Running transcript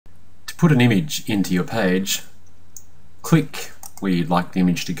put an image into your page, click where you'd like the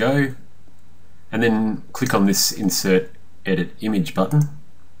image to go, and then click on this Insert Edit Image button.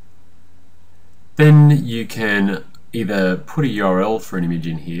 Then you can either put a URL for an image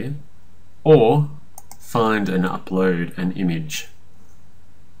in here, or find and upload an image.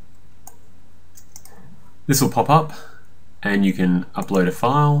 This will pop up, and you can upload a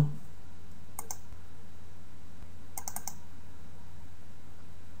file.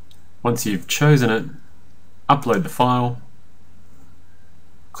 Once you've chosen it, upload the file,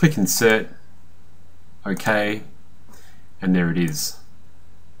 click Insert, OK, and there it is.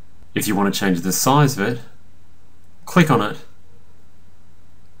 If you want to change the size of it, click on it,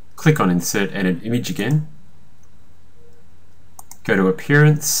 click on Insert Edit Image again, go to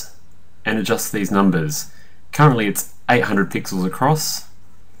Appearance, and adjust these numbers. Currently it's 800 pixels across.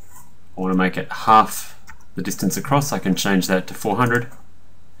 I want to make it half the distance across. I can change that to 400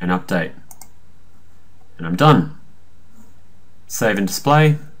 and update. And I'm done. Save and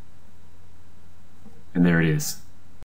display, and there it is.